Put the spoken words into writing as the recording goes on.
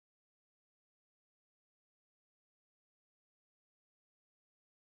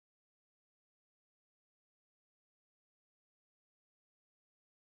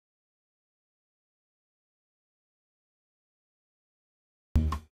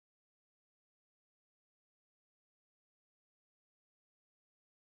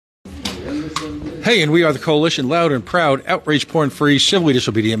Hey, and we are the Coalition, loud and proud, outrage porn-free, civilly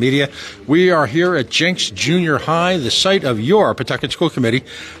disobedient media. We are here at Jenks Junior High, the site of your Pawtucket School Committee.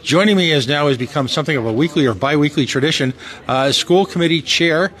 Joining me as now has become something of a weekly or bi-weekly tradition, School Committee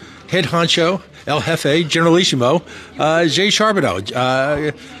Chair, Head Honcho, El Jefe, Generalissimo, Shea Charbonneau.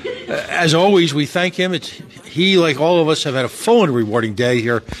 As always, we thank him. He, like all of us, have had a full and rewarding day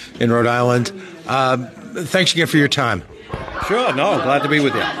here in Rhode Island. Thanks again for your time. Sure, no, glad to be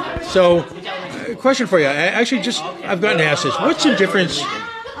with you. So, question for you. I've gotten asked this. What's the difference?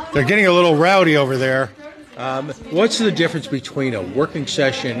 They're getting a little rowdy over there. What's the difference between a working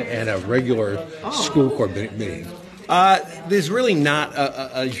session and a regular school court meeting? There's really not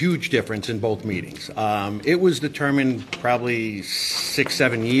a huge difference in both meetings. It was determined probably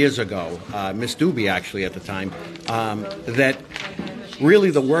 6-7 years ago, Miss Doobie actually at the time, that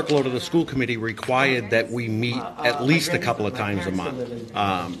really the workload of the school committee required that we meet at least a couple of times a month,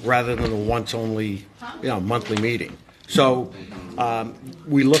 rather than a once only, monthly meeting. So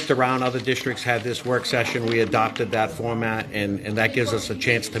we looked around, other districts had this work session, we adopted that format, and that gives us a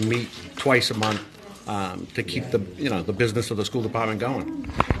chance to meet twice a month to keep the business of the school department going.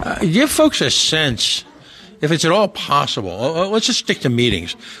 Give folks a sense, if it's at all possible, let's just stick to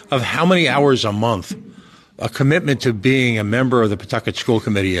meetings, of how many hours a month a commitment to being a member of the Pawtucket School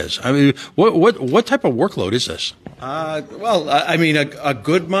Committee is. I mean, what type of workload is this? A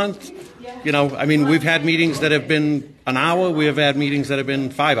good month, we've had meetings that have been an hour. We have had meetings that have been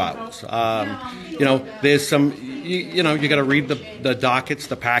 5 hours. There's some, you got to read the dockets,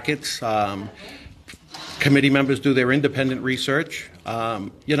 the packets. Committee members do their independent research.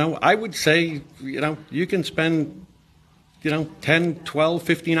 I would say, you can spend, 10, 12,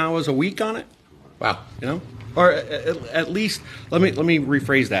 15 hours a week on it. Wow. Or at least, let me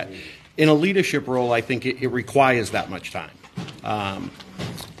rephrase that. In a leadership role, I think it requires that much time.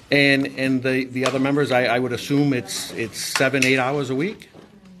 And the other members, I would assume it's 7-8 hours a week.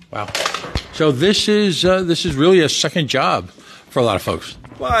 Wow. So this is really a second job for a lot of folks.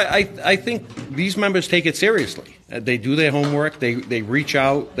 Well, I think these members take it seriously. They do their homework. They reach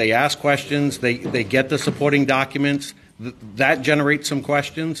out. They ask questions. They get the supporting documents. That generates some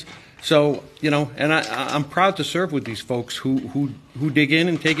questions. So, and I'm proud to serve with these folks who dig in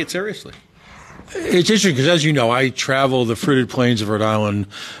and take it seriously. It's interesting because, as you know, I travel the fruited plains of Rhode Island,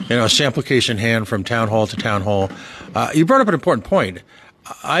 sample case in hand from town hall to town hall. You brought up an important point.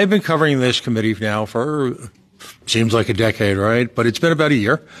 I've been covering this committee now for, seems like a decade, right? But it's been about a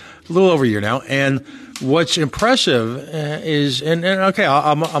year, a little over a year now. And what's impressive is, and okay,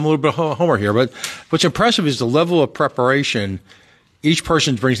 I'm a little bit of homer here, but what's impressive is the level of preparation each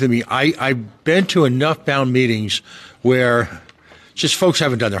person brings to me. I've been to enough bound meetings where just folks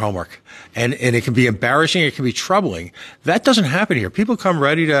haven't done their homework, and it can be embarrassing. It can be troubling. That doesn't happen here. People come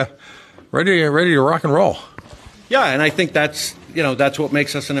ready to rock and roll. Yeah, and I think that's what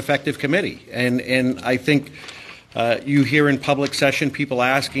makes us an effective committee. And I think you hear in public session people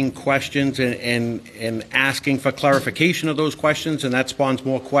asking questions and asking for clarification of those questions, and that spawns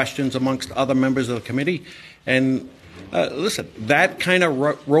more questions amongst other members of the committee. And listen, that kind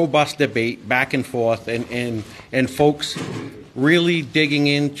of robust debate back and forth and folks really digging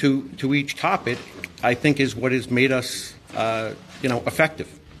into each topic, I think, is what has made us,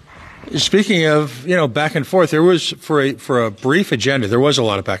 effective. Speaking of, back and forth, there was, for a brief agenda, there was a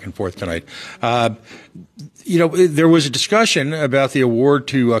lot of back and forth tonight. There was a discussion about the award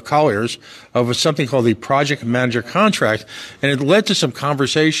to Colliers of something called the project manager contract, and it led to some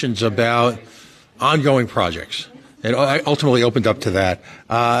conversations about ongoing projects. And I ultimately opened up to that,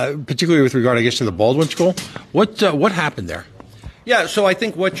 particularly with regard, I guess, to the Baldwin School. What happened there? Yeah, so I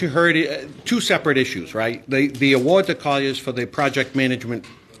think what you heard, two separate issues, right? The award to Colliers for the project management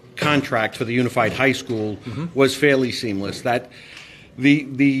contract for the Unified High School was fairly seamless. That the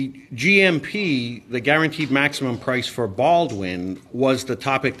GMP, the guaranteed maximum price for Baldwin, was the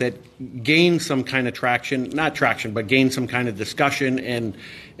topic that gained some kind of but gained some kind of discussion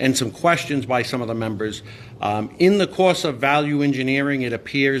and some questions by some of the members. In the course of value engineering, it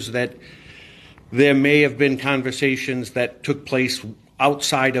appears that there may have been conversations that took place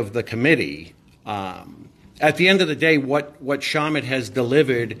outside of the committee. At the end of the day, what Sharmet has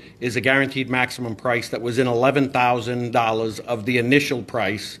delivered is a guaranteed maximum price that was in $11,000 of the initial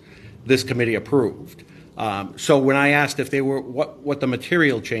price this committee approved. So when I asked if they were what the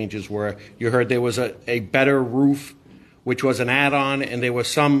material changes were, you heard there was a better roof, which was an add-on, and there were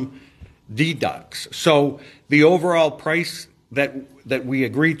some deducts. So the overall price that we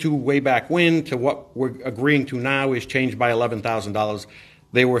agreed to way back when to what we're agreeing to now is changed by $11,000.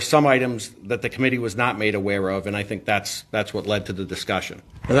 there were some items that the committee was not made aware of, and I think that's what led to the discussion.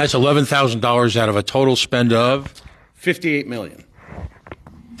 And that's $11,000 out of a total spend of $58 million.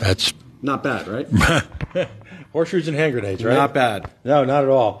 That's not bad, right? Horseshoes and hand grenades, right? Not bad. No, not at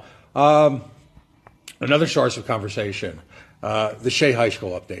all. Another source of conversation, the Shea High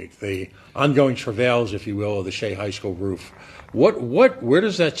School update, the ongoing travails, if you will, of the Shea High School roof. Where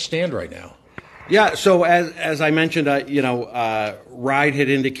does that stand right now? Yeah, so as I mentioned, RIDE had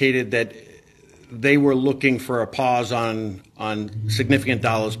indicated that they were looking for a pause on significant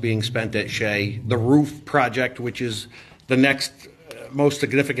dollars being spent at Shea. The roof project, which is the next most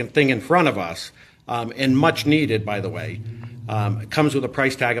significant thing in front of us, and much needed, by the way, comes with a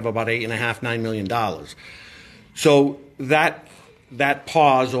price tag of about $8.5–9 million. So that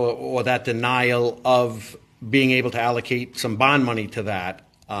pause or that denial of being able to allocate some bond money to that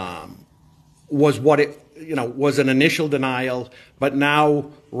was what it was an initial denial, but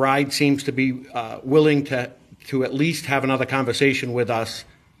now RIDE seems to be willing to at least have another conversation with us.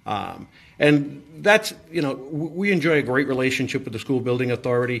 And that's, we enjoy a great relationship with the school building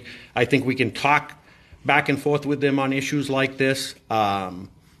authority. I think we can talk back and forth with them on issues like this.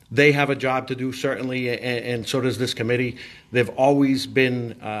 They have a job to do, certainly, and so does this committee. They've always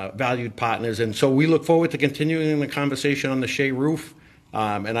been valued partners, and so we look forward to continuing the conversation on the Shea roof.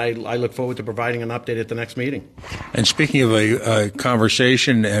 And I look forward to providing an update at the next meeting. And speaking of a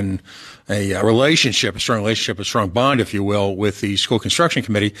conversation and a relationship, a strong bond, if you will, with the school construction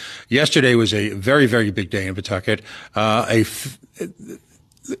committee, yesterday was a very, very big day in Pawtucket.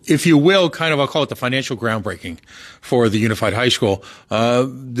 If you will, I'll call it the financial groundbreaking for the unified high school.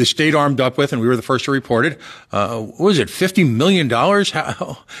 The state armed up with, and we were the first to report it, what was it, $50 million?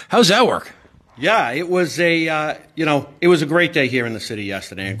 How's that work? Yeah, it was it was a great day here in the city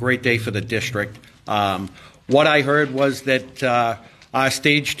yesterday, a great day for the district. What I heard was that our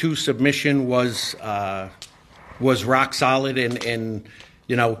stage 2 submission was rock solid and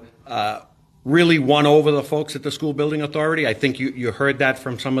really won over the folks at the school building authority. I think you heard that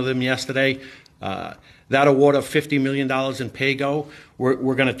from some of them yesterday. That award of $50 million in pay-go,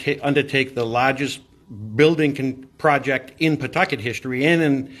 we're going to undertake the largest building project in Pawtucket history and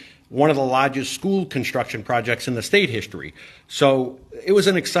in one of the largest school construction projects in the state history. So it was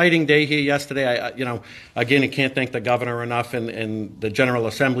an exciting day here yesterday. Again, I can't thank the governor enough and the General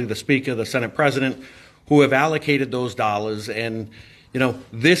Assembly, the Speaker, the Senate President, who have allocated those dollars. And,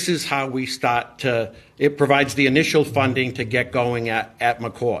 this is how we start it provides the initial funding to get going at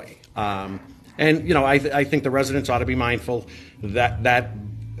McCoy. I think the residents ought to be mindful that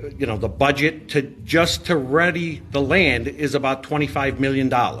the budget to ready the land is about $25 million.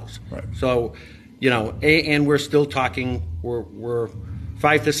 Right. So, and we're still talking, we're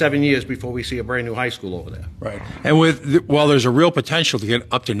 5 to 7 years before we see a brand new high school over there. Right. And while there's a real potential to get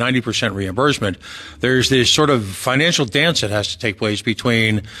up to 90% reimbursement, there's this sort of financial dance that has to take place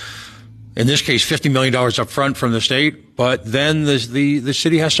between, in this case, $50 million up front from the state, but then the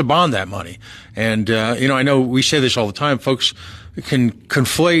city has to bond that money. And, I know we say this all the time, folks can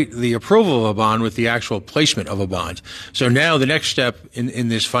conflate the approval of a bond with the actual placement of a bond. So now the next step in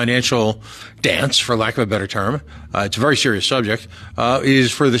this financial dance, for lack of a better term, it's a very serious subject,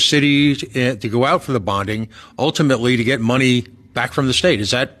 is for the city to go out for the bonding, ultimately to get money back from the state.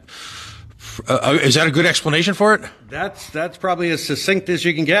 Is that a good explanation for it? That's probably as succinct as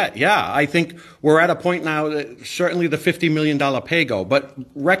you can get. Yeah, I think we're at a point now that certainly the $50 million pay-go, but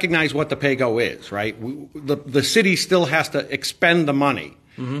recognize what the pay-go is, right? The city still has to expend the money.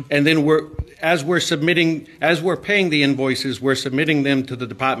 Mm-hmm. And then as we're paying the invoices, we're submitting them to the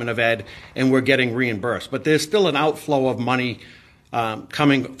Department of Ed and we're getting reimbursed. But there's still an outflow of money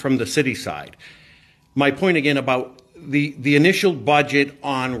coming from the city side. My point again about the initial budget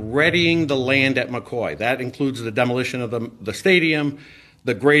on readying the land at McCoy, that includes the demolition of the stadium,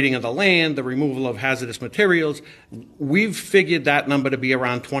 the grading of the land, the removal of hazardous materials. We've figured that number to be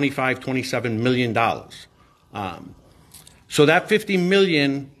around $27 million. So that $50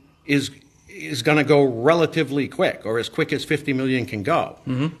 million is going to go relatively quick, or as quick as $50 million can go.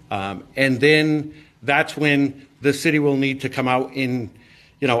 Mm-hmm. And then that's when the city will need to come out in,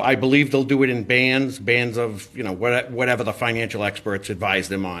 I believe they'll do it in bands of, whatever the financial experts advise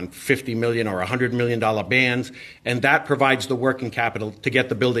them on, $50 million or $100 million bands, and that provides the working capital to get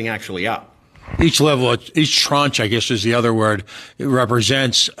the building actually up. Each level, each tranche, I guess is the other word, it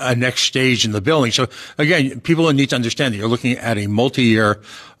represents a next stage in the building. So again, people need to understand that you're looking at a multi-year,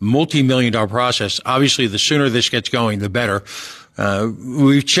 multi-million-dollar process. Obviously, the sooner this gets going, the better.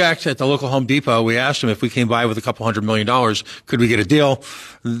 We've checked at the local Home Depot. We asked them if we came by with a couple $100 million, could we get a deal?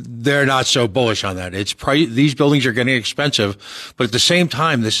 They're not so bullish on that. These buildings are getting expensive, but at the same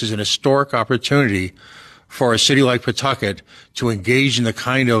time, this is an historic opportunity for a city like Pawtucket to engage in the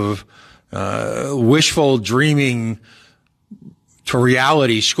kind of wishful dreaming to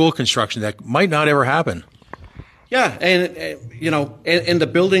reality school construction that might not ever happen. Yeah, and the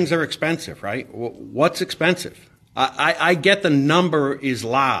buildings are expensive, right? What's expensive? I get the number is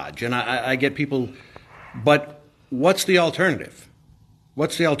large, and I get people, but what's the alternative?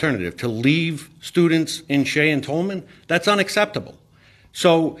 What's the alternative? To leave students in Shea and Tolman? That's unacceptable.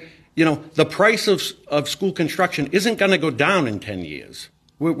 So, the price of school construction isn't going to go down in 10 years.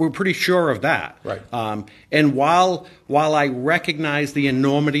 We're pretty sure of that. Right. And while I recognize the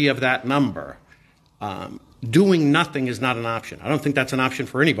enormity of that number, doing nothing is not an option. I don't think that's an option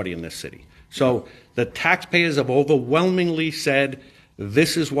for anybody in this city. So the taxpayers have overwhelmingly said,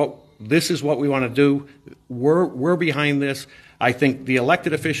 this is what we want to do. We're behind this. I think the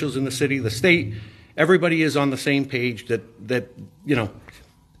elected officials in the city, the state, everybody is on the same page that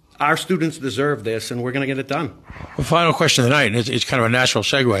our students deserve this, and we're going to get it done. The final question of the night, and it's kind of a natural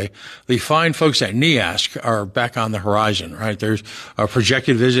segue. The fine folks at NEASC are back on the horizon, right? There's a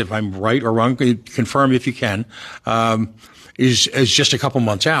projected visit, if I'm right or wrong, confirm if you can, is just a couple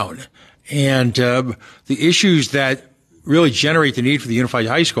months out. And the issues that really generate the need for the unified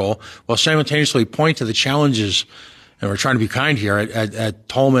high school, while simultaneously point to the challenges, and we're trying to be kind here, at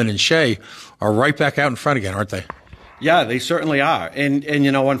Tolman and Shea, are right back out in front again, aren't they? Yeah, they certainly are. And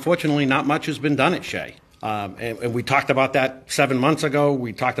unfortunately, not much has been done at Shea. And we talked about that 7 months ago.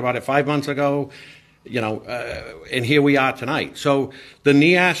 We talked about it 5 months ago, and here we are tonight. So the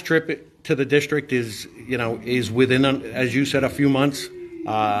NEASC trip to the district is within, as you said, a few months.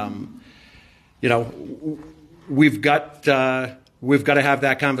 We've got to have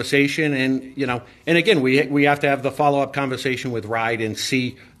that conversation, and again, we have to have the follow-up conversation with RIDE and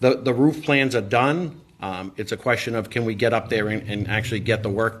see the roof plans are done. It's a question of, can we get up there and actually get the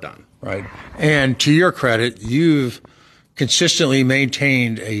work done? Right. And to your credit, you've consistently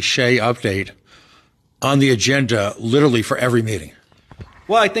maintained a Shea update on the agenda literally for every meeting.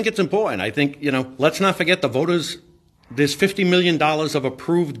 Well, I think it's important. I think, let's not forget the voters. There's $50 million of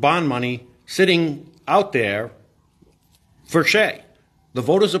approved bond money sitting out there for Shea. The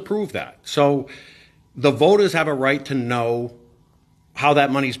voters approved that. So the voters have a right to know how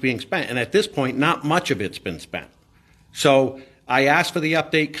that money's being spent. And at this point, not much of it's been spent. So I ask for the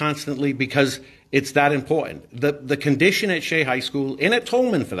update constantly because it's that important. The condition at Shea High School, and at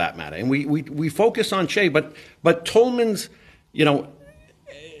Tolman for that matter, and we focus on Shea, but Tolman's,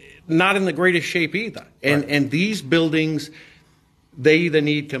 not in the greatest shape either. And these buildings, they either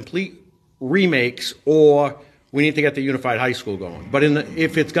need complete remakes or we need to get the unified high school going. But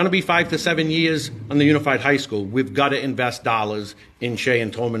if it's going to be 5 to 7 years on the unified high school, we've got to invest dollars in Shea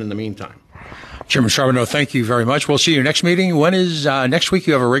and Tolman in the meantime. Chairman Charbonneau, thank you very much. We'll see you next meeting. When is next week?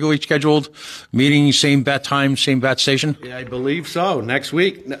 You have a regularly scheduled meeting, same bat time, same bat station? Yeah, I believe so. Next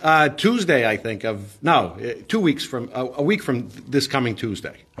week, Tuesday, I think 2 weeks from a week from this coming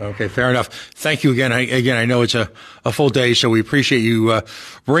Tuesday. Okay, fair enough. Thank you again. I know it's a full day, so we appreciate you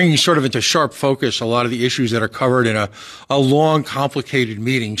bringing sort of into sharp focus a lot of the issues that are covered in a long, complicated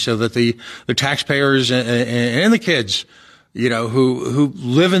meeting, so that the taxpayers and the kids, who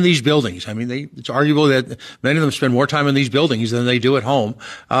live in these buildings. I mean, it's arguable that many of them spend more time in these buildings than they do at home.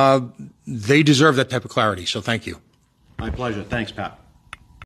 They deserve that type of clarity. So thank you. My pleasure. Thanks, Pat.